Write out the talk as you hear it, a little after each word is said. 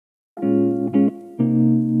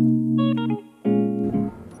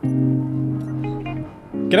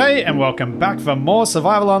G'day and welcome back for more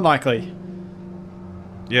Survival Unlikely.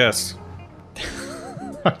 Yes.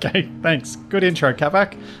 Okay, thanks. Good intro,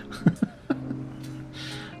 Capac.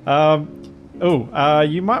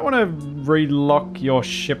 You might want to relock your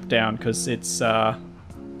ship down because it's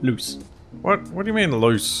loose. What do you mean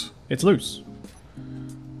loose? It's loose.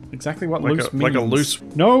 Exactly what Like loose means. like a loose.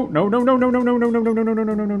 No.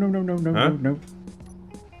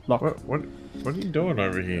 Lock. What are you doing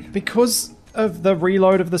over here? Because of the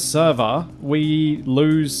reload of the server, we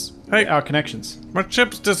lose our connections. My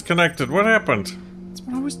chip's disconnected. What happened? That's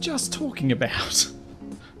what I was just talking about.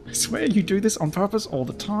 I swear you do this on purpose all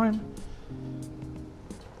the time.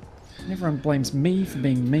 Everyone blames me for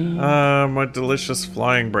being mean. My delicious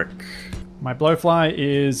flying brick. My blowfly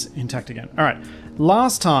is intact again. Alright,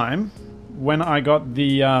 last time when I got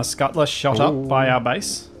the scuttler shot up by our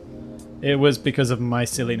base, it was because of my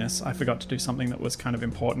silliness. I forgot to do something that was kind of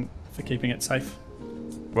important for keeping it safe.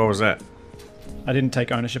 What was that? I didn't take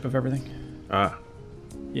ownership of everything. Ah.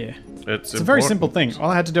 Yeah. It's a very simple thing. All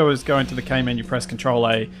I had to do was go into the K menu, press Control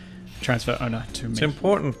A, transfer owner to me. It's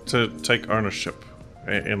important to take ownership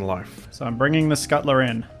in life. So I'm bringing the scuttler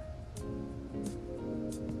in.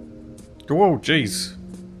 Whoa, jeez.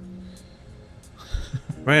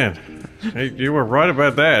 Man, you were right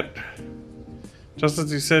about that. Just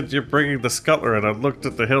as you said you're bringing the scuttler in, I looked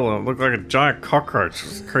at the hill and it looked like a giant cockroach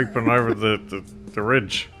was creeping over the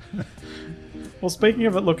ridge. Well, speaking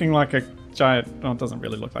of it looking like a giant... Well, it doesn't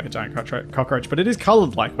really look like a giant cockroach, but it is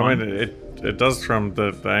coloured like one. I mean, it does from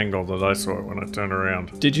the angle that I saw it when I turned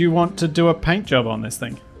around. Did you want to do a paint job on this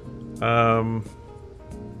thing?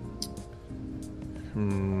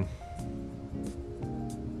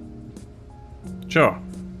 Sure.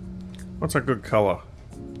 What's a good colour?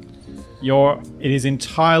 It is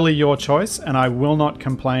entirely your choice, and I will not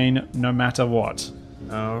complain no matter what.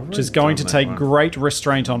 Which is going to take great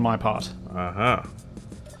restraint on my part. Uh-huh.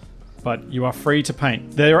 But you are free to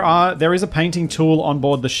paint. There is a painting tool on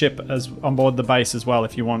board the ship, on board the base as well.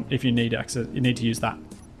 If you need access, you need to use that.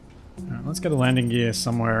 All right, let's get a landing gear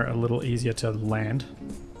somewhere a little easier to land.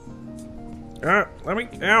 Let me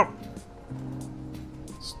out.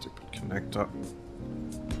 Stupid connector.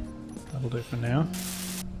 That'll do for now.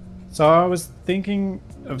 So I was thinking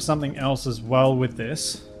of something else as well with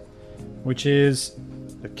this, which is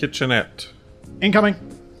the kitchenette. Incoming.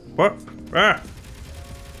 What? Ah.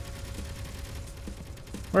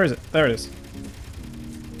 Where is it? There it is.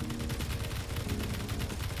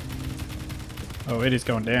 Oh, it is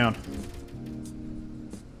going down.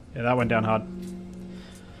 Yeah, that went down hard.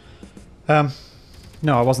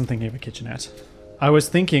 No, I wasn't thinking of a kitchenette. I was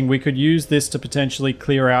thinking we could use this to potentially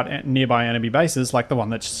clear out nearby enemy bases, like the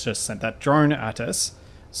one that just sent that drone at us.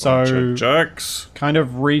 So, kind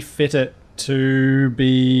of refit it to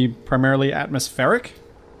be primarily atmospheric.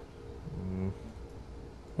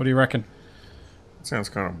 What do you reckon? Sounds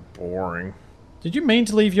kind of boring. Did you mean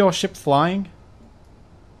to leave your ship flying?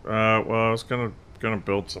 Well, I was gonna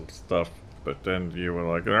build some stuff, but then you were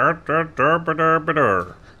like,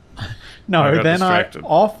 No, then distracted. I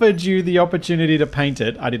offered you the opportunity to paint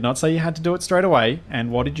it. I did not say you had to do it straight away.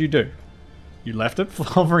 And what did you do? You left it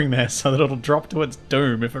hovering there so that it'll drop to its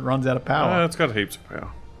doom if it runs out of power. It's got heaps of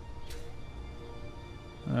power.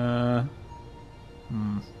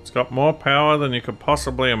 It's got more power than you could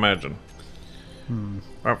possibly imagine.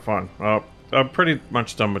 Alright, fine. I'm pretty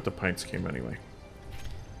much done with the paint scheme anyway.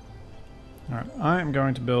 Alright, I am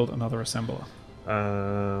going to build another assembler.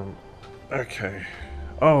 Okay.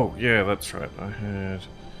 Oh, yeah, that's right. I had...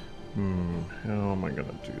 how am I going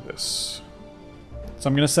to do this? So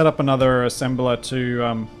I'm going to set up another assembler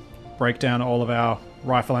to break down all of our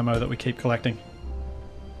rifle ammo that we keep collecting.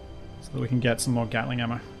 So that we can get some more Gatling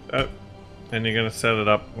ammo. And you're going to set it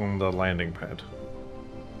up on the landing pad.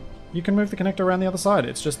 You can move the connector around the other side.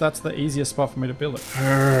 It's just that's the easiest spot for me to build it.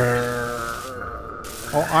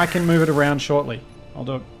 Or I can move it around shortly. I'll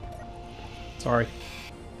do it. Sorry.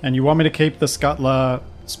 And you want me to keep the scuttler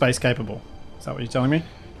space capable? Is that what you're telling me?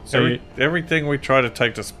 So everything we try to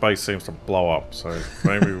take to space seems to blow up, so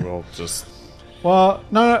maybe we'll just... Well,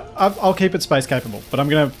 no, I'll keep it space capable, but I'm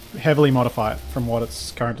going to heavily modify it from what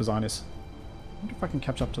its current design is. I wonder if I can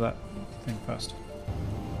catch up to that thing first.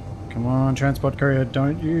 Come on, transport courier,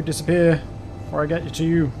 don't you disappear before I get to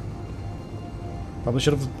you. Probably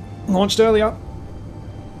should have launched earlier.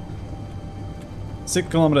 6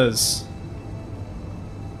 kilometers.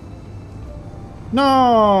 No!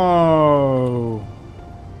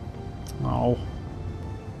 Oh.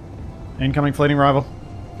 Incoming fleeting rival.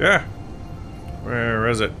 Yeah. Where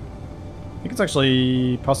is it? I think it's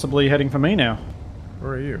actually possibly heading for me now.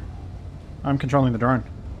 Where are you? I'm controlling the drone.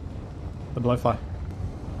 The blowfly.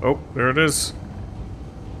 Oh, there it is.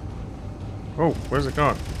 Oh, where's it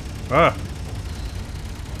gone? Ah.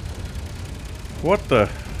 What the?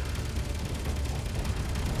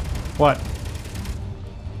 What?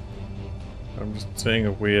 I'm just seeing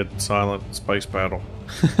a weird silent space battle.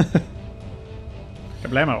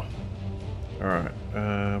 Kablamo. Alright,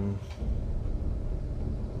 I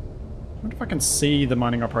wonder if I can see the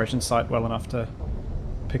mining operations site well enough to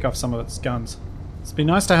pick off some of its guns. It'd be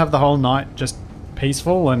nice to have the whole night just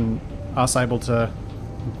peaceful and us able to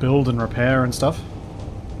build and repair and stuff.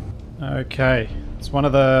 Okay, it's one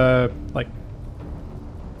of the like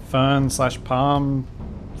fern slash palm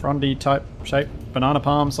frondy type shape, banana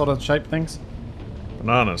palm sort of shape things.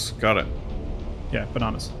 bananas, got it. Yeah,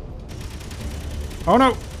 bananas. Oh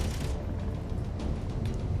no!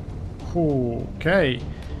 Okay.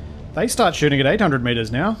 They start shooting at 800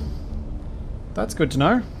 meters now. That's good to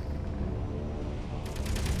know.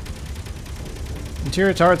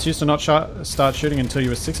 Interior turrets used to not start shooting until you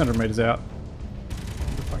were 600 meters out.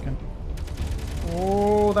 Fucking...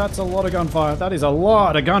 Oh, that's a lot of gunfire. That is a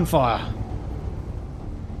lot of gunfire.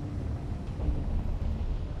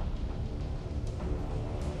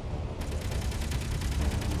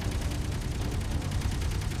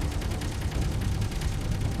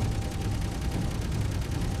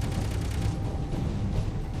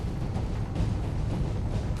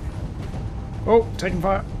 Oh, taking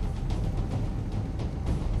fire.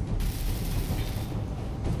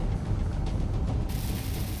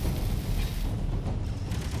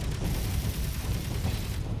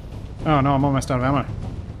 Oh no, I'm almost out of ammo.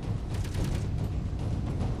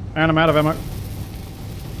 And I'm out of ammo.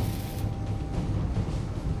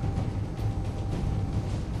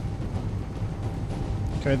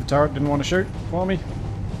 Okay, the turret didn't want to shoot for me.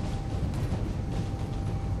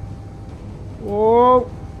 Whoa!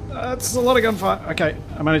 That's a lot of gunfire. Okay,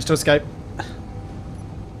 I managed to escape.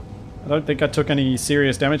 I don't think I took any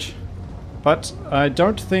serious damage. But I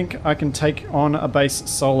don't think I can take on a base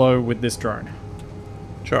solo with this drone.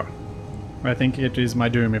 Sure. I think it is my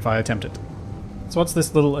doom if I attempt it. So what's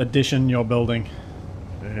this little addition you're building?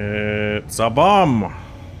 It's a bomb.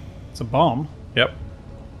 It's a bomb? Yep.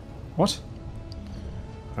 What?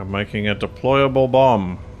 I'm making a deployable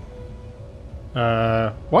bomb.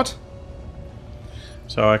 What?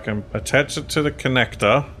 So I can attach it to the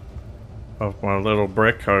connector of my little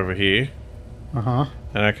brick over here. Uh-huh.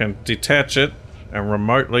 And I can detach it and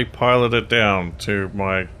remotely pilot it down to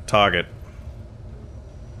my target.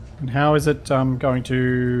 And how is it going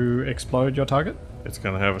to explode your target? It's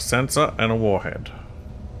going to have a sensor and a warhead.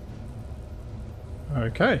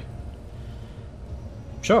 Okay.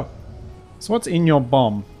 Sure. So what's in your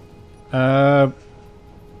bomb? I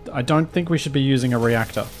don't think we should be using a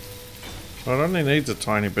reactor. Well, it only needs a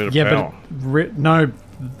tiny bit of Yeah, power. but no,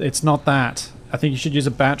 it's not that. I think you should use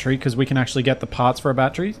a battery because we can actually get the parts for a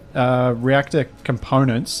battery. Reactor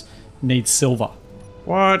components need silver.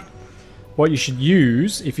 What? What you should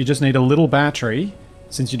use, if you just need a little battery,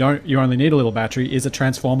 since you only need a little battery, is a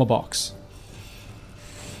transformer box.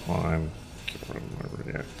 Fine. Get rid of my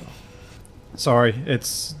reactor. Sorry,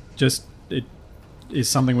 it's just it is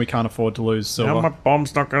something we can't afford to lose silver. Now my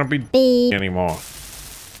bomb's not going to be anymore.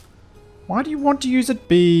 Why do you want to use it?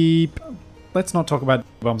 Beep. Let's not talk about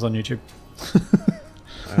bombs on YouTube.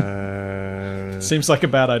 Seems like a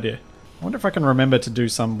bad idea. I wonder if I can remember to do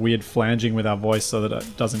some weird flanging with our voice so that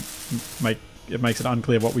it doesn't makes it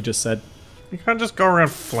unclear what we just said. You can't just go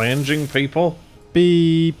around flanging people.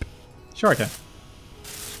 Beep. Sure I can.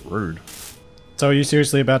 It's rude. So are you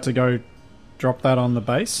seriously about to go drop that on the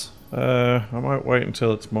base? I might wait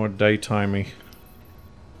until it's more daytimey.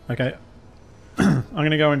 Okay. I'm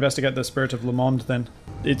gonna go investigate the Spirit of Le Monde then.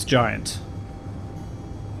 It's giant.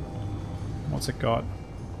 What's it got?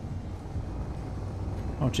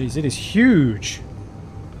 Oh geez, it is huge!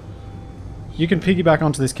 You can piggyback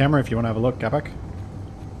onto this camera if you want to have a look, Gapak.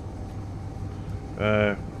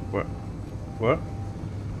 What? What?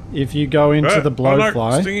 If you go into the blowfly... Oh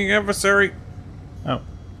no, stinging adversary! Oh.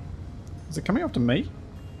 Is it coming after me?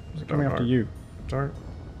 Or is it coming after you? Don't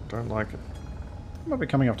like it. It might be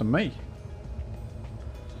coming after me.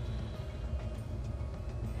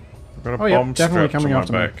 I've got a Oh yeah, bomb definitely strapped coming to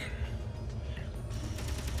after my me. back.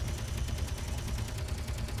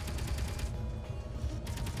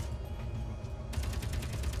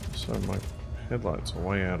 So my headlights are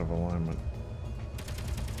way out of alignment.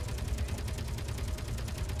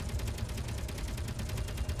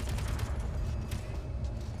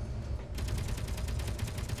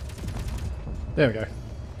 There we go.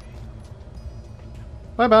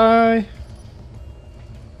 Bye-bye!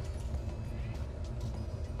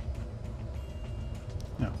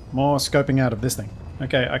 Now, more scoping out of this thing.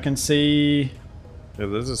 Okay, I can see Yeah,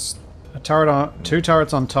 there's this. a turret on, 2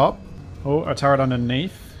 turrets on top. Oh, a turret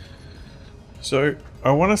underneath. So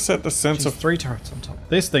I want to set the sensor. Jeez, 3 turrets on top.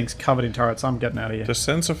 This thing's covered in turrets. I'm getting out of here. The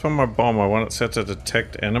sensor for my bomb, I want it set to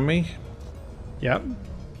detect enemy. Yep.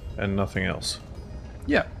 And nothing else.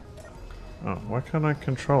 Yep. Oh, why can't I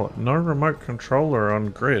control it? No remote controller on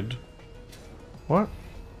grid. What?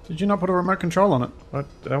 Did you not put a remote control on it? What?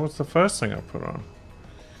 That was the first thing I put on.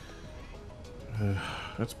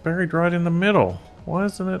 It's buried right in the middle. Why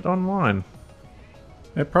isn't it online?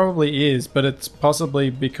 It probably is, but it's possibly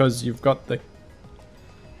because you've got the...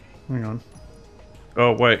 Hang on.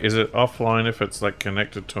 Oh wait, is it offline if it's like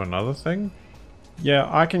connected to another thing? Yeah,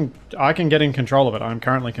 I can get in control of it. I'm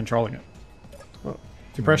currently controlling it.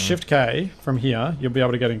 If you press Shift K from here, you'll be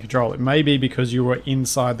able to get in control. It may be because you were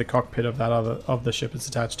inside the cockpit of that of the ship it's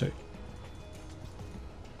attached to.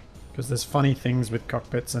 Because there's funny things with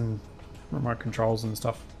cockpits and remote controls and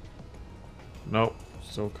stuff. Nope,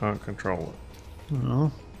 still can't control it.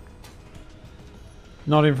 Oh.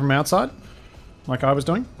 Not in from outside, like I was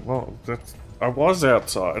doing. Well, I was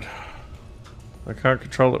outside. I can't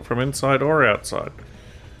control it from inside or outside.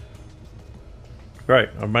 Great,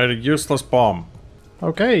 I've made a useless bomb.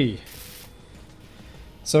 Okay.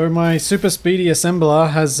 So my super speedy assembler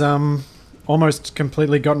has almost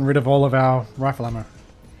completely gotten rid of all of our rifle ammo.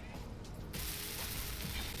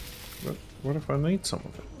 But what if I need some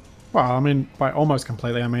of it? Well, I mean, by almost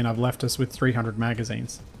completely, I mean I've left us with 300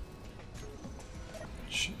 magazines.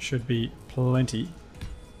 Should be plenty.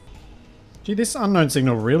 Gee, this unknown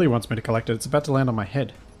signal really wants me to collect it. It's about to land on my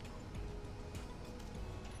head.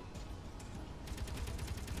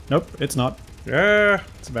 Nope, it's not. Yeah.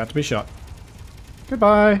 It's about to be shot.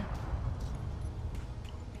 Goodbye.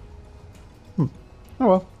 Oh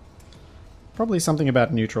well. Probably something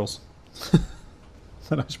about neutrals.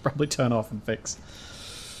 That I should probably turn off and fix.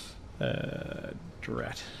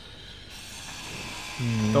 Drat.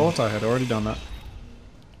 Thought I had already done that.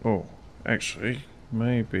 Oh, actually,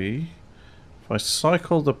 maybe if I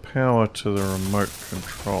cycle the power to the remote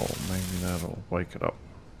control, maybe that'll wake it up.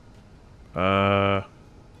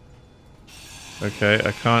 Okay,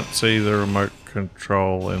 I can't see the remote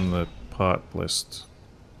control in the part list.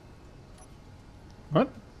 What?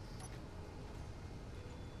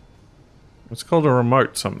 It's called a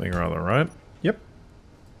remote something or other, right? Yep.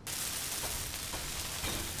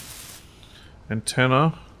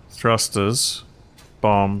 Antenna, thrusters,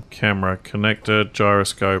 bomb, camera, connector,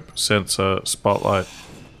 gyroscope, sensor, spotlight,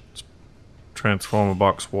 transformer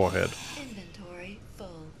box, warhead. Inventory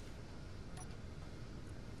full.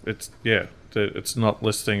 It's not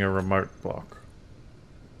listing a remote block.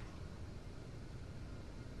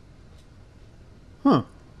 Huh.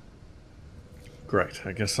 Great,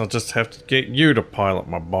 I guess I'll just have to get you to pilot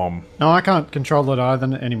my bomb. No, I can't control it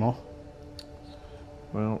either anymore.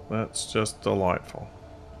 Well, that's just delightful.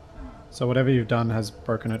 So whatever you've done has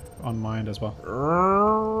broken it on my end as well.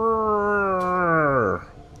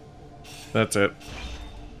 That's it.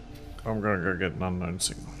 I'm gonna go get an unknown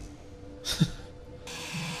signal.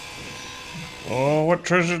 Oh, what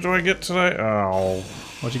treasure do I get today? Oh,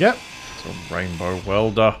 What'd you get? it's a rainbow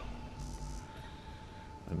welder.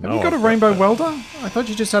 Have you got a rainbow welder? I thought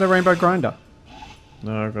you just had a rainbow grinder.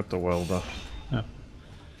 No, I got the welder. Oh.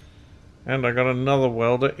 And I got another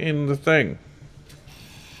welder in the thing.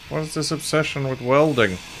 What is this obsession with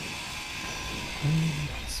welding?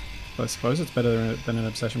 I suppose it's better than an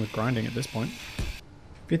obsession with grinding at this point.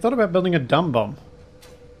 Have you thought about building a dumb bomb?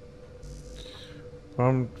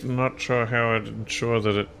 I'm not sure how I'd ensure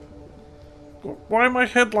that it... Why are my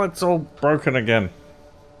headlights all broken again?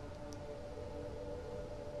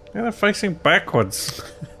 Yeah, they're facing backwards.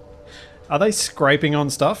 Are they scraping on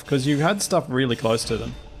stuff? Because you had stuff really close to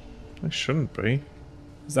them. They shouldn't be.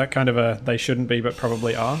 Is that kind of a they shouldn't be but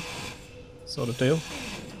probably are sort of deal?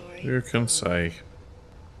 You can say.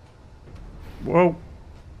 Whoa.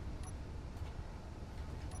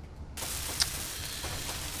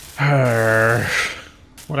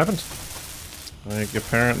 What happened? I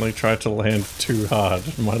apparently tried to land too hard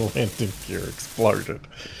and my landing gear exploded.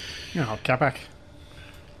 Oh, Capac.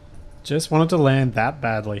 Just wanted to land that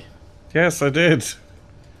badly. Yes, I did.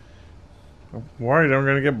 I'm worried I'm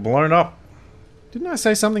going to get blown up. Didn't I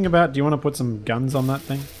say something about, do you want to put some guns on that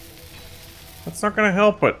thing? That's not going to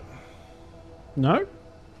help it. No?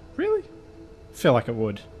 Really? Feel like it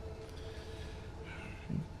would.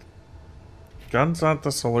 Guns aren't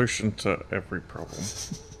the solution to every problem.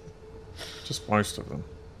 Just most of them.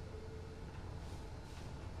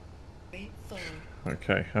 Full.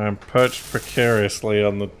 Okay, I'm perched precariously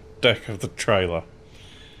on the deck of the trailer.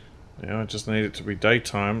 Yeah, I just need it to be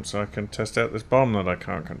daytime so I can test out this bomb that I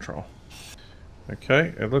can't control.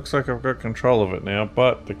 Okay, it looks like I've got control of it now,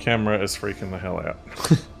 but the camera is freaking the hell out.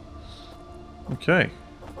 Okay,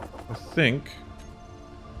 I think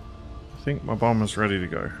my bomb is ready to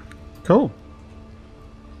go. Cool.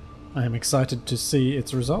 I am excited to see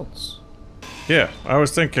its results. Yeah, I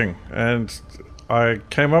was thinking, and I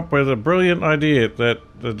came up with a brilliant idea that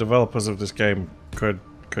the developers of this game could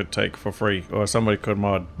take for free, or somebody could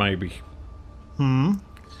mod, maybe.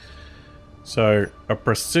 So, a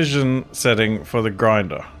precision setting for the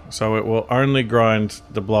grinder. So it will only grind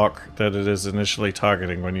the block that it is initially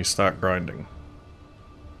targeting when you start grinding.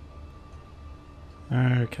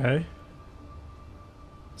 Okay.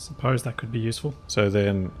 Suppose that could be useful. So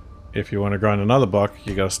then, if you want to grind another block,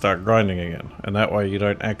 you got to start grinding again. And that way you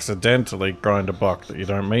don't accidentally grind a block that you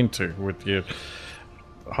don't mean to with your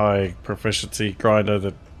high proficiency grinder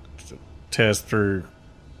that tears through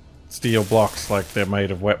steel blocks like they're made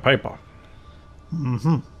of wet paper.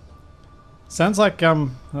 Sounds like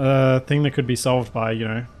a thing that could be solved by, you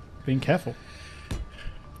know, being careful.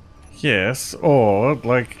 Yes, or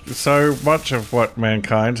like so much of what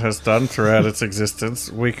mankind has done throughout its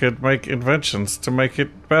existence, we could make inventions to make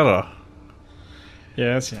it better.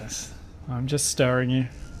 Yes, yes. I'm just stirring you.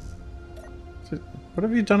 What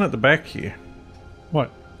have you done at the back here?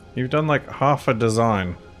 What? You've done like half a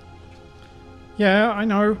design. Yeah, I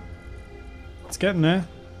know. It's getting there.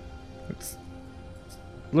 It's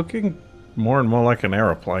looking more and more like an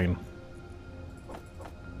aeroplane.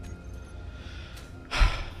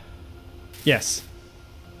 Yes.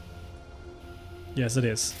 Yes, it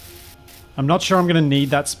is. I'm not sure I'm going to need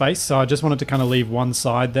that space, so I just wanted to kind of leave one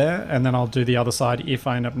side there, and then I'll do the other side if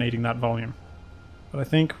I end up needing that volume. But I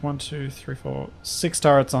think 1, 2, 3, 4, 6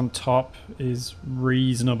 turrets on top is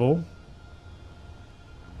reasonable.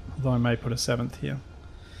 Although I may put a 7th here.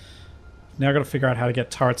 Now I've got to figure out how to get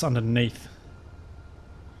turrets underneath.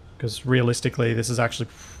 Because realistically, this is actually,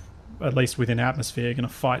 at least within atmosphere, going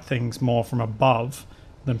to fight things more from above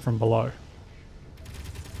than from below.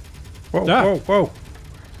 Whoa, Ah! whoa, whoa!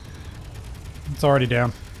 It's already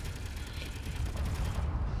down.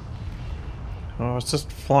 Oh, I was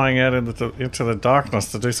just flying out into the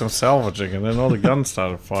darkness to do some salvaging, and then all the guns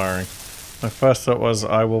started firing. My first thought was,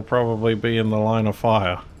 I will probably be in the line of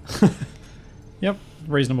fire. Yep,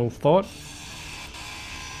 reasonable thought.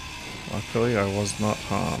 Luckily, I was not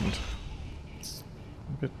harmed. It's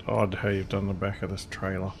a bit odd how you've done the back of this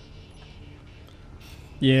trailer.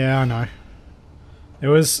 Yeah, I know. It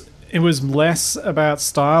was less about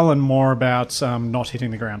style and more about not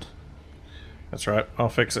hitting the ground. That's right, I'll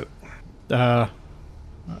fix it.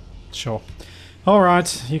 Sure.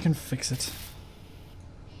 Alright, you can fix it.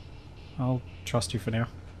 I'll trust you for now.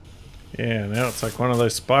 Yeah, now it's like one of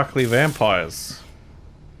those sparkly vampires.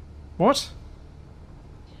 What?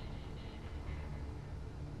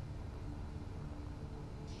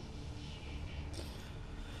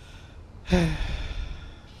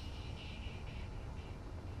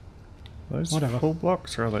 Those Whatever. full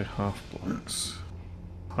blocks, or are they half blocks?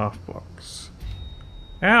 Half blocks.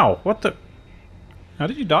 Ow! What the... How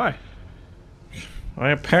did you die?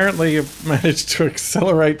 I apparently have managed to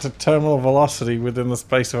accelerate to terminal velocity within the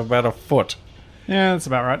space of about a foot. Yeah, that's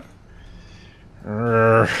about right.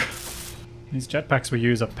 Urgh. These jetpacks we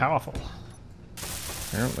use are powerful.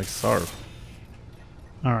 Apparently so.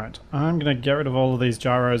 Alright, I'm going to get rid of all of these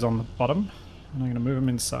gyros on the bottom, and I'm going to move them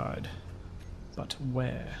inside. But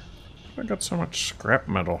where? I got so much scrap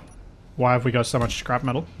metal. Why have we got so much scrap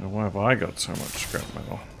metal? And why have I got so much scrap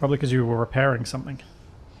metal? Probably because you were repairing something.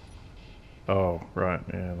 Oh, right,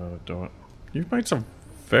 yeah, that'll do it. You've made some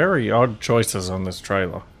very odd choices on this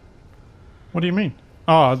trailer. What do you mean?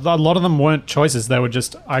 Oh, a lot of them weren't choices. They were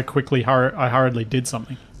just, I hurriedly did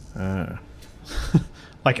something. Ah.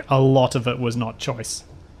 Like, a lot of it was not choice.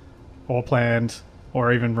 Or planned,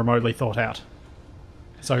 or even remotely thought out.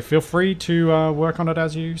 So feel free to work on it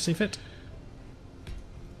as you see fit.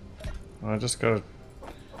 I just gotta...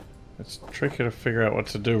 It's tricky to figure out what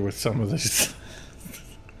to do with some of these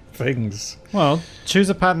things. Well, choose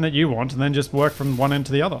a pattern that you want and then just work from one end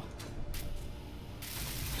to the other.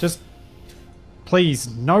 Just...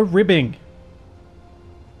 Please, no ribbing.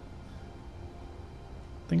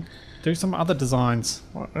 Do some other designs.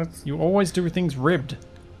 What? You always do things ribbed.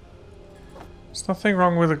 There's nothing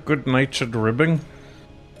wrong with a good-natured ribbing.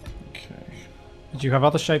 Okay. But you have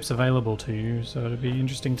other shapes available to you, so it'd be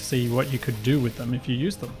interesting to see what you could do with them if you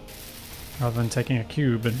use them. Rather than taking a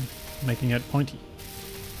cube and making it pointy.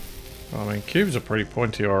 I mean, cubes are pretty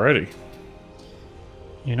pointy already.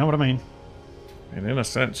 You know what I mean. And in a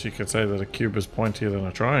sense, you could say that a cube is pointier than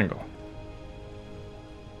a triangle.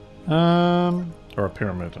 Or a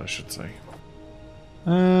pyramid, I should say.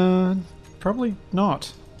 Probably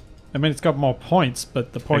not. I mean, it's got more points,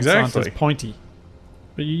 but the points aren't as pointy.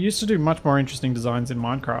 But you used to do much more interesting designs in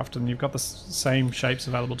Minecraft, and you've got the same shapes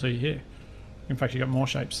available to you here. In fact, you got more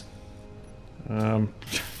shapes.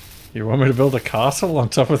 You want me to build a castle on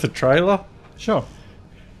top of the trailer? Sure.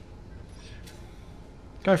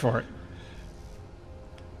 Go for it.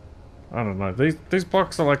 I don't know. These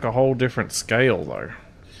blocks are like a whole different scale, though.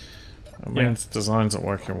 I mean, designs that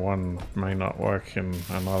work in one may not work in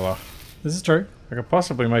another. This is true. I could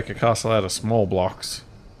possibly make a castle out of small blocks.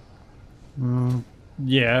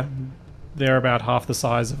 Yeah. They're about half the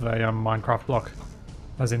size of a Minecraft block.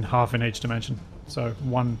 As in half in each dimension. So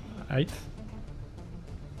 1/8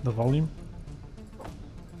 the volume.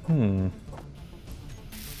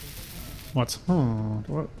 What's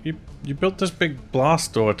What? You built this big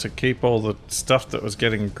blast door to keep all the stuff that was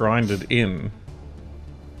getting grinded in.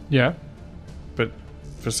 Yeah. But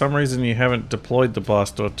for some reason you haven't deployed the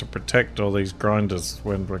blast door to protect all these grinders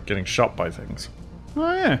when we're getting shot by things.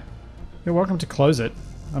 Oh yeah. You're welcome to close it.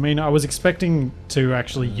 I mean, I was expecting to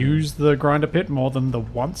actually use the grinder pit more than the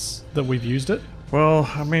once that we've used it. Well,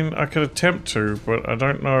 I mean, I could attempt to, but I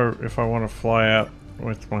don't know if I want to fly out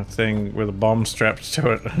with my thing with a bomb strapped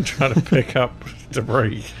to it and try to pick up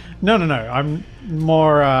debris. No. I'm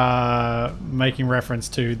more making reference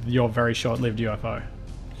to your very short-lived UFO.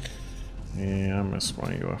 Yeah, I miss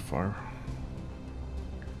my UFO.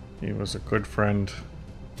 He was a good friend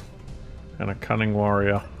and a cunning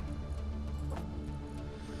warrior.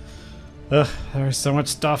 Ugh, there is so much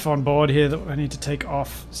stuff on board here that I need to take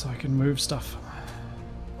off so I can move stuff.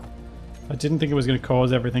 If I didn't think it was going to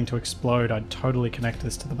cause everything to explode, I'd totally connect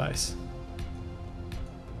this to the base.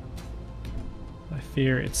 I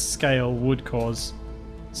fear its scale would cause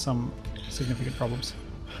some significant problems.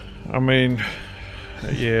 I mean,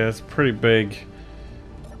 yeah, it's pretty big.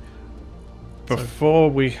 Before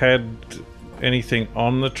we had anything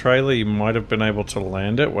on the trailer, you might have been able to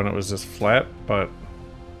land it when it was just flat, but...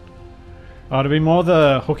 Oh, it'd be more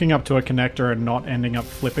the hooking up to a connector and not ending up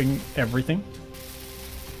flipping everything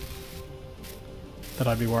that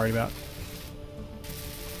I'd be worried about.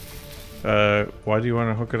 Why do you want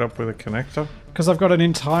to hook it up with a connector? Because I've got an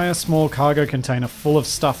entire small cargo container full of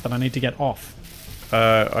stuff that I need to get off.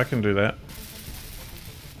 I can do that.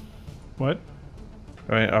 What?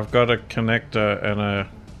 I mean, I've got a connector and a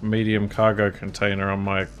medium cargo container on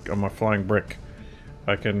my flying brick.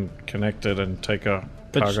 I can connect it and take a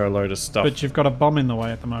cargo load of stuff. But you've got a bomb in the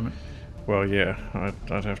way at the moment. Well, yeah,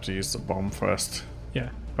 I'd have to use the bomb first. Yeah.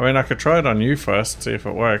 I mean, I could try it on you first, see if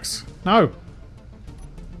it works. No.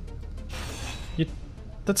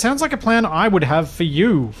 That sounds like a plan I would have for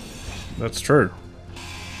you. That's true.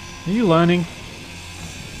 Are you learning?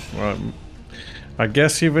 Well, I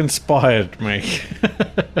guess you've inspired me.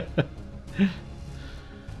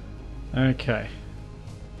 Okay.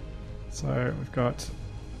 So we've got...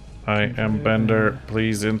 I am Bender.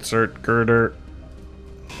 Please insert girder.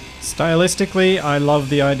 Stylistically, I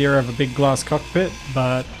love the idea of a big glass cockpit,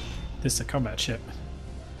 but this is a combat ship.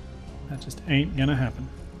 That just ain't gonna happen.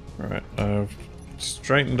 Right, I've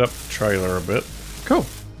straightened up the trailer a bit. Cool.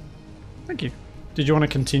 Thank you. Did you want to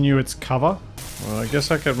continue its cover? Well, I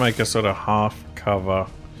guess I could make a sort of half cover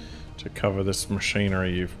to cover this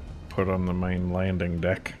machinery you've put on the main landing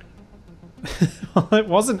deck. Well, it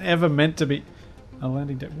wasn't ever meant to be a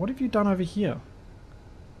landing deck. What have you done over here?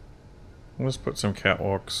 Let's put some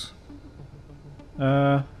catwalks.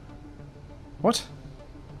 What?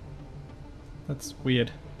 That's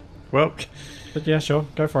weird. Well, But yeah, sure,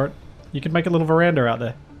 go for it. You could make a little veranda out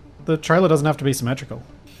there. The trailer doesn't have to be symmetrical.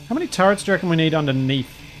 How many turrets do you reckon we need underneath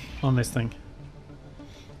on this thing?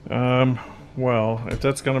 well, if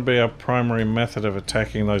that's going to be our primary method of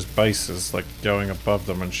attacking those bases, like going above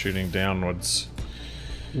them and shooting downwards.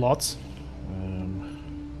 Lots. And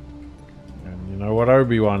you know what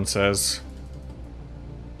Obi-Wan says.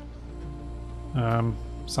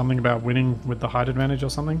 Something about winning with the height advantage or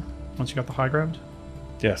something? Once you got the high ground?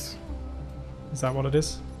 Yes. Is that what it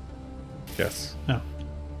is? Yes. No.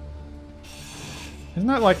 Isn't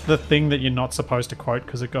that like the thing that you're not supposed to quote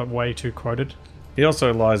because it got way too quoted? He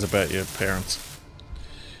also lies about your parents.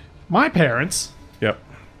 My parents? Yep.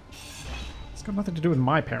 It's got nothing to do with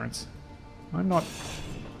my parents. I'm not...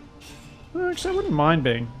 Well, actually, I wouldn't mind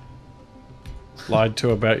being Lied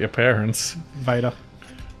to about your parents. Vader.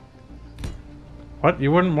 What?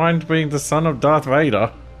 You wouldn't mind being the son of Darth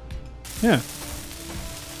Vader? Yeah.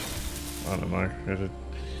 I don't know.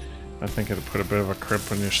 I think it'd put a bit of a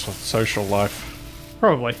crimp on your social life.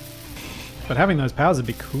 Probably. But having those powers would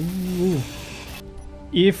be cool.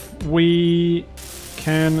 If we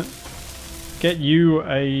can get you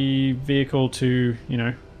a vehicle to, you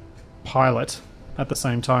know, pilot at the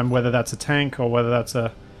same time, whether that's a tank or whether that's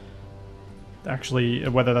a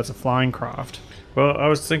flying craft. Well, I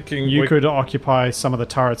was thinking You could occupy some of the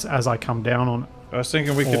turrets as I come down on it. I was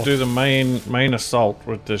thinking we could do the main assault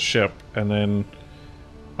with this ship, and then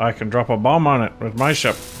I can drop a bomb on it with my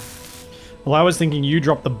ship. Well, I was thinking you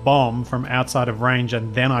drop the bomb from outside of range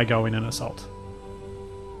and then I go in and assault.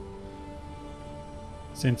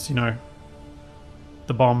 Since, you know,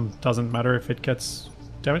 the bomb doesn't matter if it gets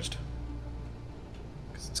damaged.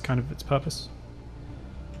 Because it's kind of its purpose.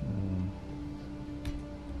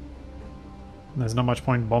 There's not much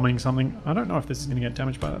point bombing something. I don't know if this is going to get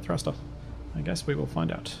damaged by that thruster. I guess we will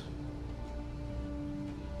find out.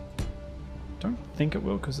 Don't think it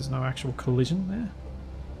will because there's no actual collision there.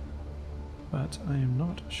 But I am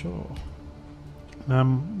not sure.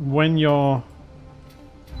 When you're...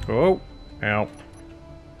 Oh, ow.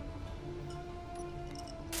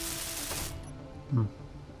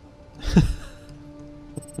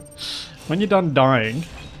 When you're done dying...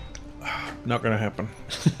 Not gonna happen.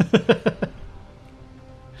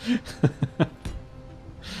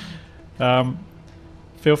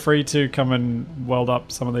 Feel free to come and weld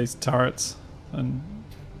up some of these turrets and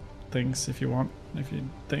things if you want, if you're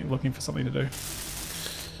looking for something to do.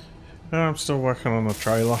 I'm still working on the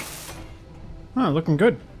trailer. Oh, looking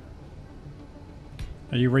good.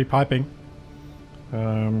 Are you repiping?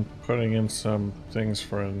 Putting in some things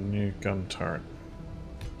for a new gun turret.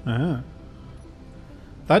 Ah.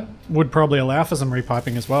 That would probably allow for some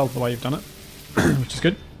repiping as well, the way you've done it. Which is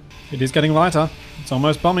good. It is getting lighter. It's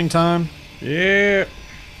almost bombing time. Yeah!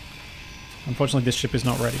 Unfortunately, this ship is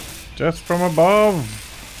not ready. Death from above!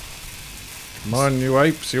 Come on, you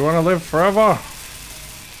apes, you want to live forever?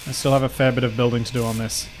 I still have a fair bit of building to do on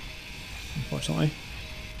this, unfortunately.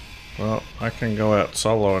 Well, I can go out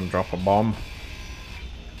solo and drop a bomb.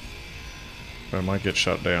 But it might get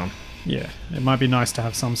shut down. Yeah, it might be nice to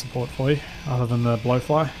have some support for you, other than the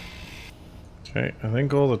blowfly. Okay, I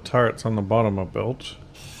think all the turrets on the bottom are built.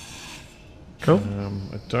 Cool.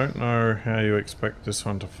 I don't know how you expect this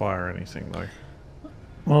one to fire anything, though.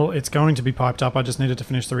 Well, it's going to be piped up. I just needed to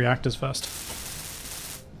finish the reactors first.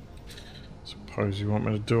 Suppose you want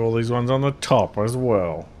me to do all these ones on the top as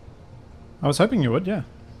well. I was hoping you would, yeah.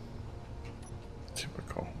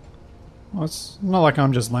 Typical. Well, it's not like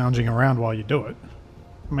I'm just lounging around while you do it.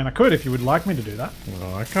 I mean, I could if you would like me to do that.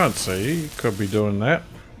 Well, I can't see. You could be doing that.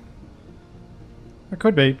 I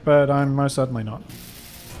could be, but I'm most certainly not.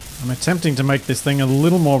 I'm attempting to make this thing a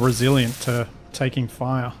little more resilient to taking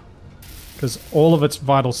fire. Because all of its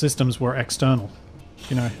vital systems were external.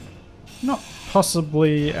 You know, not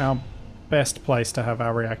possibly our best place to have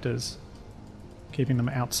our reactors. Keeping them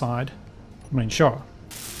outside. I mean, sure.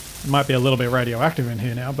 It might be a little bit radioactive in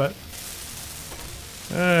here now, but...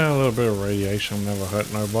 a little bit of radiation never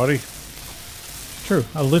hurt nobody. True,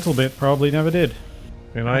 a little bit probably never did.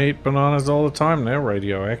 And I eat bananas all the time, they're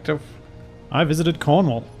radioactive. I visited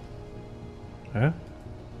Cornwall. Huh?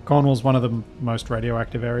 Cornwall's one of the most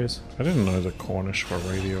radioactive areas. I didn't know the Cornish were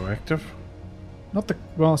radioactive. Not the...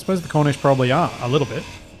 Well, I suppose the Cornish probably are, a little bit.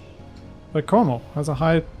 But Cornwall has a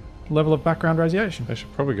high level of background radiation. They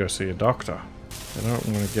should probably go see a doctor. They don't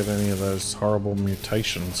want to get any of those horrible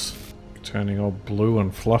mutations. Turning all blue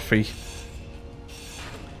and fluffy.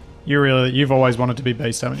 You've always wanted to be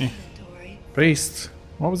Beast, haven't you? Inventory. Beast!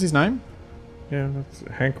 What was his name? Yeah, that's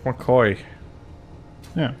Hank McCoy.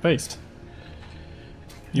 Yeah, Beast.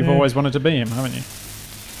 You've Yeah. always wanted to be him, haven't you?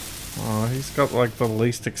 Oh, he's got like the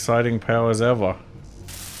least exciting powers ever.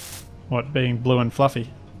 What, being blue and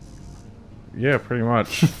fluffy? Yeah, pretty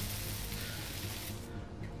much.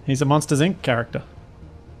 He's a Monsters Inc. character.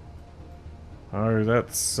 Oh,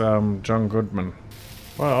 that's John Goodman.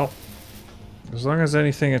 Well, as long as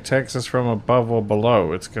anything attacks us from above or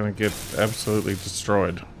below, it's going to get absolutely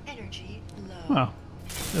destroyed. Energy low. Well,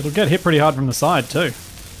 it'll get hit pretty hard from the side, too.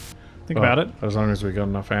 Think about it. As long as we got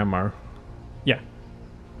enough ammo. Yeah.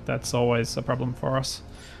 That's always a problem for us.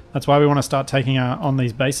 That's why we want to start taking on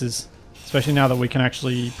these bases. Especially now that we can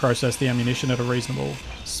actually process the ammunition at a reasonable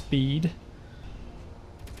speed.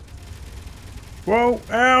 Whoa!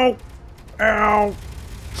 Ow! Ow!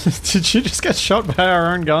 Did you just get shot by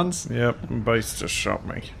our own guns? Yep, Base just shot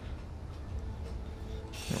me.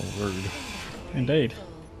 Oh, rude. Indeed.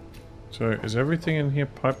 So, is everything in here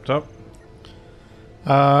piped up?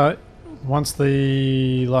 Once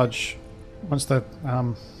the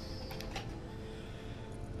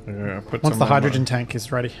Okay, once the hydrogen tank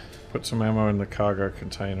is ready. Put some ammo in the cargo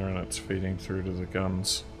container and it's feeding through to the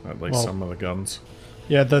guns. At least Well, some of the guns.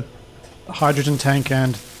 Yeah, the hydrogen tank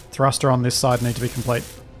and thruster on this side need to be complete.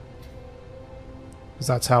 Because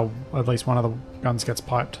that's how at least one of the guns gets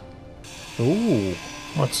piped. Ooh.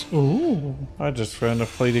 What's... Ooh. I just found a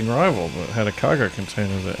fleeting rival that had a cargo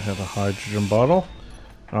container that had a hydrogen bottle,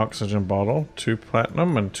 an oxygen bottle, 2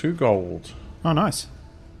 platinum, and 2 gold. Oh, nice.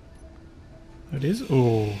 It is?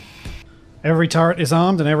 Ooh. Every turret is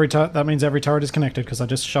armed, and that means every turret is connected, because I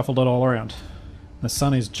just shuffled it all around. The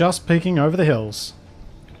sun is just peeking over the hills.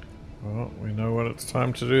 Well, we know what it's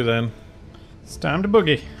time to do then. It's time to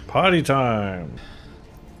boogie. Party time!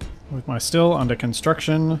 With my still under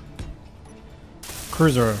construction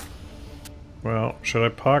cruiser. Well, should I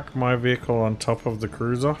park my vehicle on top of the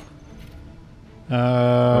cruiser? Or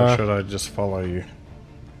Uh, should I just follow you?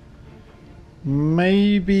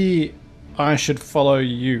 maybe I should follow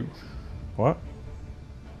you. What?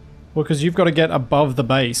 Well, because you've got to get above the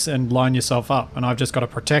base and line yourself up, and I've just got to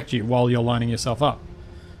protect you while you're lining yourself up.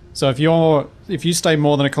 So if you stay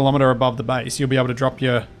more than a kilometer above the base, you'll be able to drop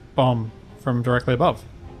your bomb from directly above.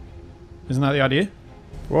 Isn't that the idea?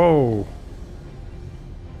 Whoa!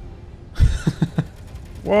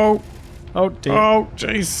 Whoa! Oh dear. Oh,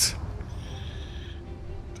 jeez!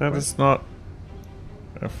 That is not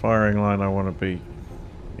a firing line I want to be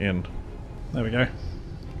in. There we go.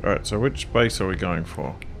 Alright, so which base are we going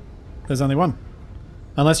for? There's only one.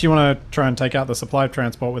 Unless you want to try and take out the supply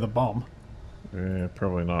transport with a bomb. Yeah,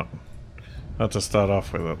 probably not. Not to start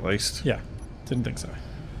off with, at least. Yeah, didn't think so.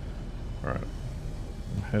 Alright.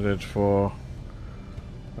 I'm headed for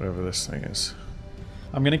whatever this thing is.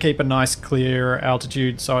 I'm going to keep a nice clear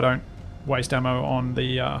altitude so I don't waste ammo on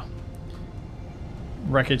the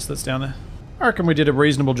wreckage that's down there. I reckon we did a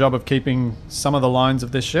reasonable job of keeping some of the lines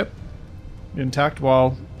of this ship intact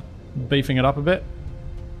while beefing it up a bit.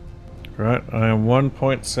 Right, I am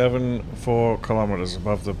 1.74 kilometers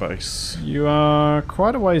above the base. You are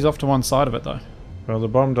quite a ways off to one side of it though. Well, the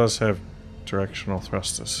bomb does have directional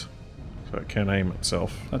thrusters, so it can aim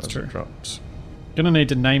itself. That's as true. It drops. Gonna need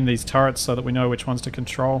to name these turrets so that we know which ones to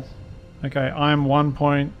control. Okay, I am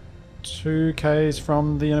 1.2 k's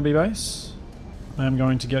from the enemy base. I am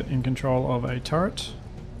going to get in control of a turret.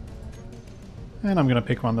 And I'm gonna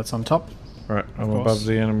pick one that's on top. Right, I'm course. above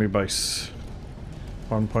the enemy base.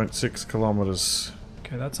 1.6 kilometers.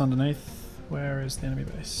 Okay, that's underneath. Where is the enemy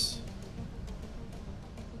base?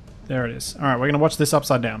 There it is. Alright, we're gonna watch this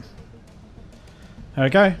upside down.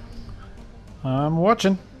 Okay. I'm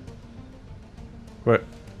watching. Wait.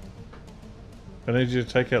 I need you to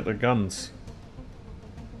take out the guns.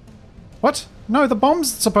 What? No, the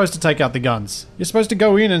bomb's supposed to take out the guns. You're supposed to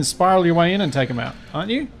go in and spiral your way in and take them out,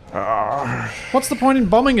 aren't you? What's the point in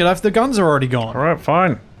bombing it if the guns are already gone? Alright,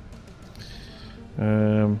 fine.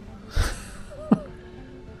 Right.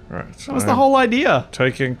 That was the whole idea.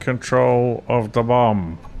 Taking control of the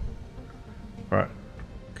bomb. Right.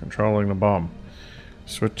 Controlling the bomb.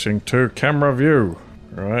 Switching to camera view.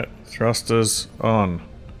 Right. Thrusters on.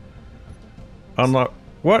 Unlock.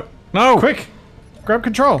 What? No! Quick! Grab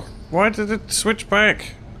control. Why did it switch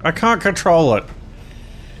back? I can't control it.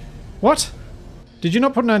 What? Did you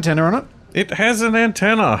not put an antenna on it? It has an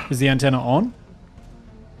antenna. Is the antenna on?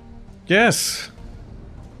 Yes.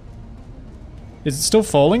 Is it still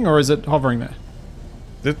falling or is it hovering there?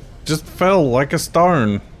 It just fell like a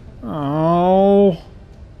stone. Oh.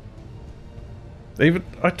 Even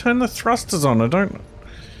I turned the thrusters on. I don't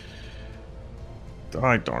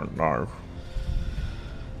know.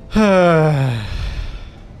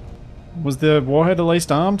 Was the warhead at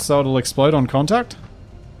least armed so it'll explode on contact?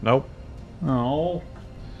 Nope. Oh.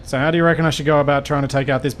 So how do you reckon I should go about trying to take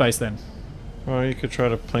out this base then? Well, you could try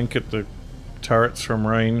to plink at the turrets from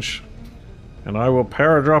range, and I will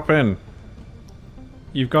paradrop in.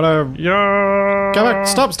 You've got to... Yeah. Go back.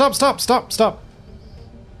 Stop.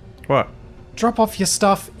 What? Drop off your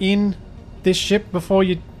stuff in this ship before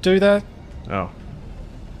you do that. Oh,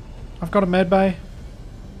 I've got a med bay.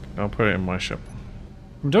 I'll put it in my ship.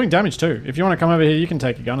 I'm doing damage too. If you want to come over here, you can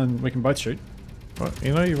take a gun and we can both shoot. What?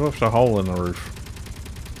 You know you've left a hole in the roof.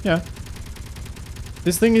 Yeah.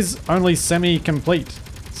 This thing is only semi-complete.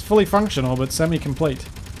 It's fully functional, but semi-complete.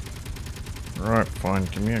 Right, fine.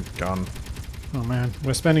 Give me a gun. Oh man,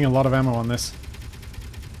 we're spending a lot of ammo on this.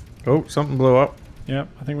 Oh, something blew up. Yep,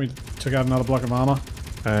 I think we took out another block of armor.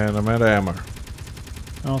 And I'm out of ammo.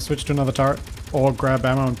 I'll switch to another turret. Or grab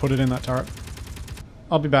ammo and put it in that turret.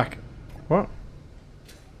 I'll be back. What?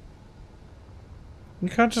 You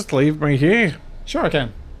can't just leave me here. Sure I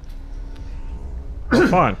can. Oh,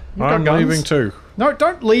 fine. got I'm guns. leaving too. No,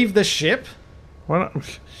 don't leave the ship. Why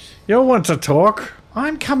not? You want to talk?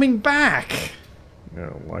 I'm coming back.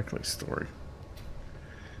 Yeah, likely story.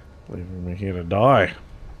 Leaving me here to die.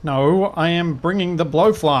 No, I am bringing the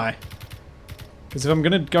blowfly. Because if I'm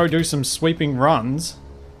going to go do some sweeping runs,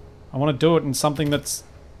 I want to do it in something that's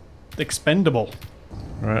expendable.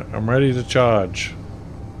 Right, I'm ready to charge.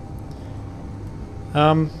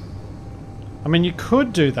 I mean, you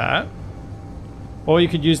could do that. Or you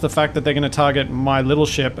could use the fact that they're going to target my little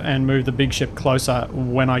ship and move the big ship closer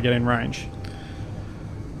when I get in range.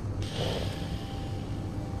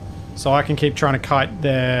 So I can keep trying to kite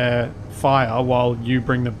their fire while you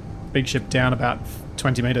bring the big ship down about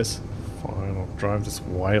 20 meters. Fine, I'll drive this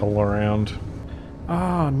whale around.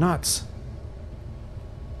 Oh, nuts.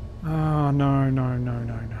 Oh, no, no, no,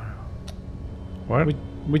 no, no. What?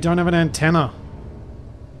 We don't have an antenna.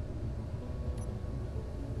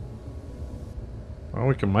 Well,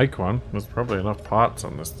 we can make one. There's probably enough parts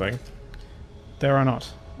on this thing. There are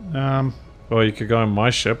not. Well, you could go on my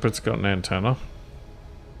ship. It's got an antenna.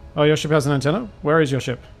 Oh, your ship has an antenna? Where is your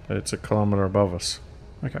ship? It's a kilometer above us.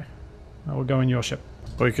 Okay. I will go in your ship.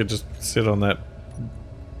 Or you could just sit on that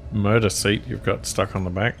murder seat you've got stuck on the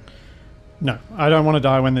back. No, I don't want to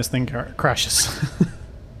die when this thing crashes.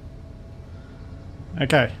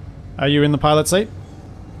 Okay. Are you in the pilot seat?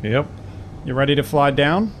 Yep. You ready to fly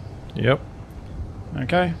down? Yep.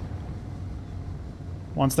 Okay.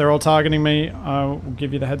 Once they're all targeting me, I'll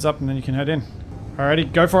give you the heads up and then you can head in.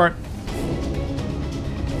 Alrighty, go for it.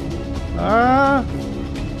 Ah!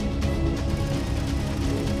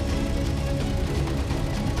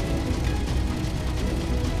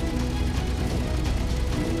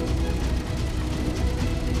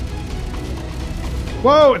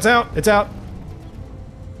 Whoa, it's out, it's out.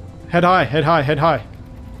 Head high, head high, head high.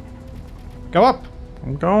 Go up.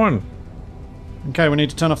 I'm going. Okay, we need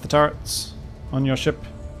to turn off the turrets on your ship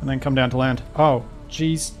and then come down to land. Oh,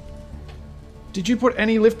 jeez. Did you put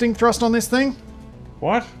any lifting thrust on this thing?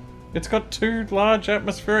 What? It's got 2 large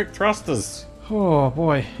atmospheric thrusters. Oh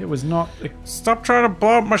boy, it was not... Stop trying to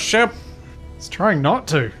blow up my ship. It's trying not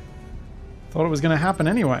to. Thought it was going to happen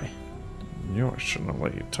anyway. Knew I shouldn't have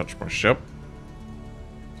let you touch my ship.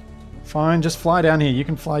 Fine, just fly down here. You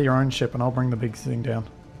can fly your own ship and I'll bring the big thing down.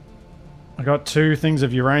 I got 2 things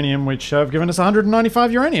of uranium which have given us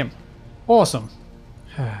 195 uranium. Awesome.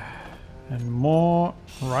 And more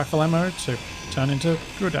rifle ammo to turn into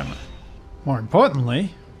good ammo. More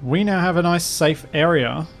importantly, we now have a nice safe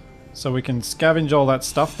area so we can scavenge all that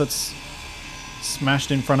stuff that's smashed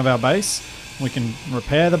in front of our base. We can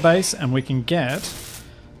repair the base and we can get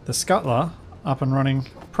the scuttler up and running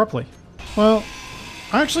properly. Well,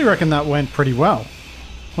 I actually reckon that went pretty well.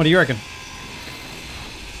 What do you reckon?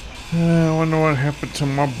 I wonder what happened to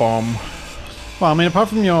my bomb. Well, I mean, apart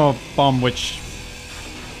from your bomb, which,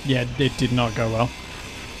 yeah, it did not go well.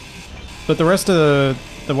 But the rest of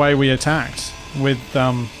the way we attacked, with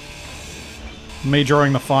me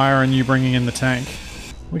drawing the fire and you bringing in the tank,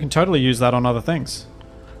 we can totally use that on other things.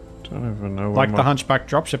 Don't even know where Like the hunchback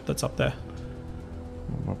dropship that's up there.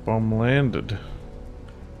 my bomb landed. Do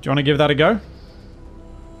you want to give that a go?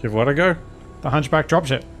 Give what a go? The hunchback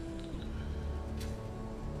dropship.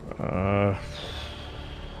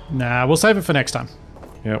 Nah, we'll save it for next time.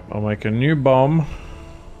 Yep, I'll make a new bomb.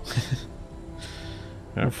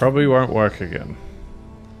 And it probably won't work again.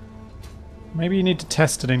 Maybe you need to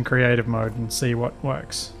test it in creative mode and see what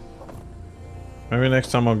works. Maybe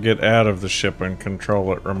next time I'll get out of the ship and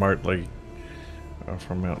control it remotely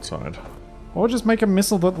from outside. Or just make a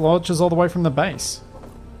missile that launches all the way from the base.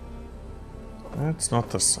 That's not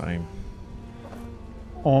the same.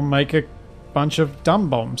 Or make a bunch of dumb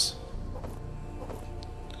bombs.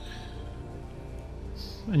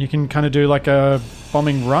 And you can kind of do like a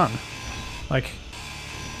bombing run. Like,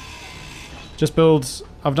 just build...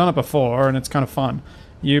 I've done it before and it's kind of fun.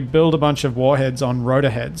 You build a bunch of warheads on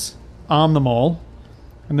rotor heads, arm them all,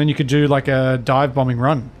 and then you could do like a dive bombing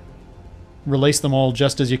run. Release them all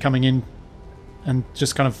just as you're coming in and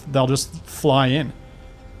just kind of... they'll just fly in.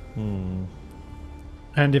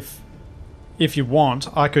 And if you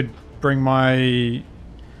want, I could bring my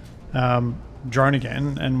drone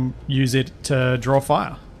again and use it to draw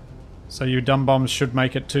fire. So your dumb bombs should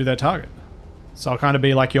make it to their target. So I'll kind of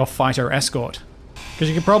be like your fighter escort. Because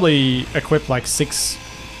you could probably equip like 6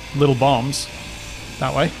 little bombs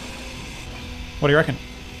that way. What do you reckon?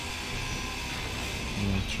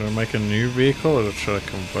 Should I make a new vehicle or should I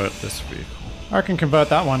convert this vehicle? I can convert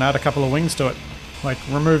that one, add a couple of wings to it. Like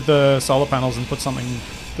remove the solar panels and put something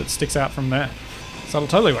that sticks out from there. So that'll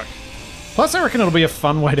totally work. Plus I reckon it'll be a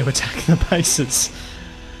fun way to attack the bases.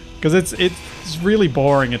 Because it's really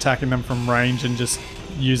boring attacking them from range and just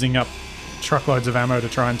using up truckloads of ammo to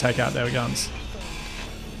try and take out their guns.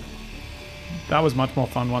 That was much more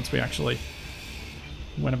fun once we actually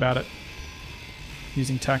went about it.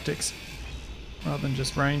 using tactics rather than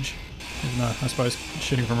just range. Even though I suppose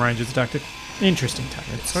shooting from range is a tactic. Interesting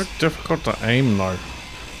tactics. It's so difficult to aim though.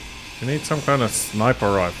 You need some kind of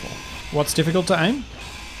sniper rifle. What's difficult to aim?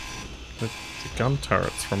 The gun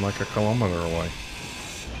turrets from like a kilometre away.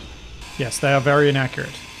 Yes, they are very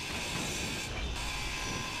inaccurate.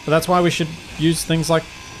 But that's why we should use things like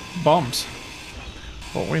bombs.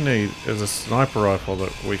 What we need is a sniper rifle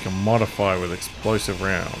that we can modify with explosive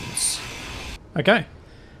rounds. Okay.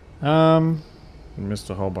 We missed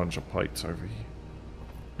a whole bunch of plates over here.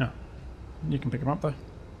 No. You can pick them up though.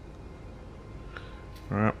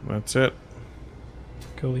 Alright, that's it.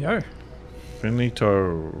 Coolio.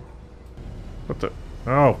 Finito. What the?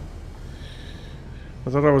 Oh! I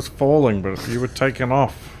thought I was falling, but you were taking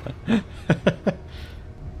off. Kind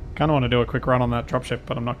of want to do a quick run on that dropship,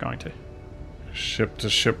 but I'm not going to. Ship to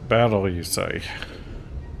ship battle, you say?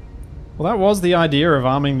 Well, that was the idea of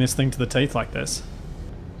arming this thing to the teeth like this.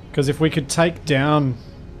 Because if we could take down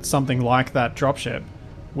something like that dropship,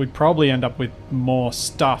 we'd probably end up with more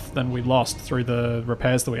stuff than we lost through the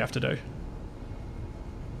repairs that we have to do.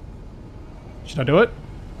 Should I do it?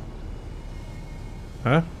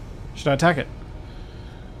 Huh? Should I attack it?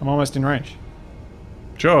 I'm almost in range.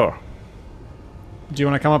 Sure. Do you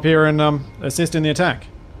want to come up here and assist in the attack?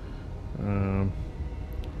 Well,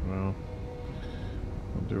 I'll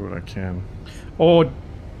do what I can. Or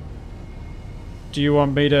do you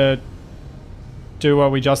want me to do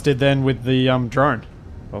what we just did then with the drone?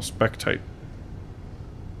 I'll spectate.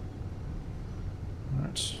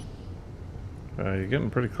 Right. You're getting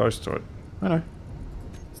pretty close to it. I know.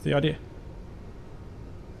 It's the idea.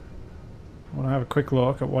 I want to have a quick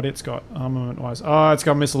look at what it's got armament-wise. Oh, it's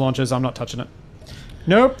got missile launchers. I'm not touching it.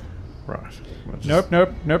 Nope. Right. Nope.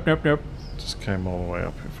 Just came all the way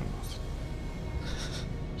up here for nothing.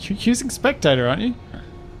 You're using spectator, aren't you?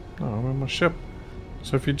 No, I'm in my ship.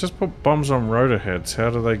 So if you just put bombs on rotor heads, how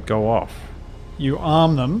do they go off? You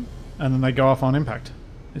arm them, and then they go off on impact,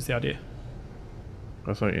 is the idea.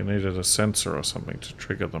 I thought you needed a sensor or something to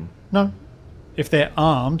trigger them. No. If they're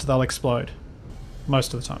armed, they'll explode.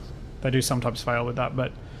 Most of the time. They do sometimes fail with that,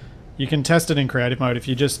 but you can test it in creative mode. If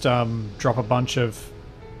you just drop a bunch of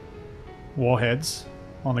warheads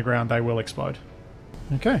on the ground, they will explode.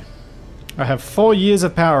 Okay. I have 4 years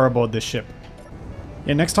of power aboard this ship.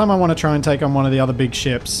 Yeah, next time I want to try and take on one of the other big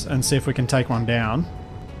ships and see if we can take one down.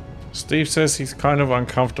 Steve says he's kind of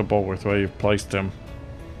uncomfortable with where you've placed him.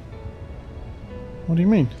 What do you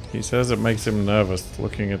mean? He says it makes him nervous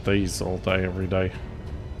looking at these all day, every day.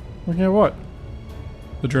 Looking at what?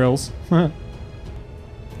 The drills.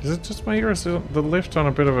 Is it just me or is the lift on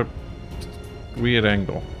a bit of a weird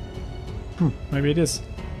angle? Maybe it is.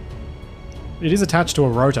 It is attached to a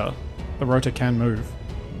rotor. The rotor can move.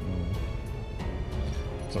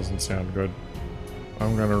 Doesn't sound good.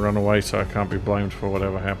 I'm going to run away so I can't be blamed for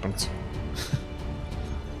whatever happens.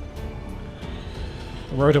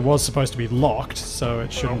 The rotor was supposed to be locked, so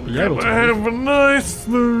it shouldn't be able to I move. have a nice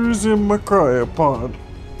snooze in my cryopod.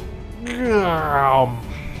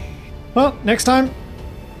 Well, next time,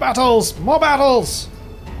 battles! More battles!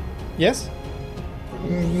 Yes?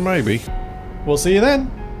 Maybe. We'll see you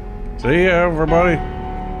then. See ya, everybody.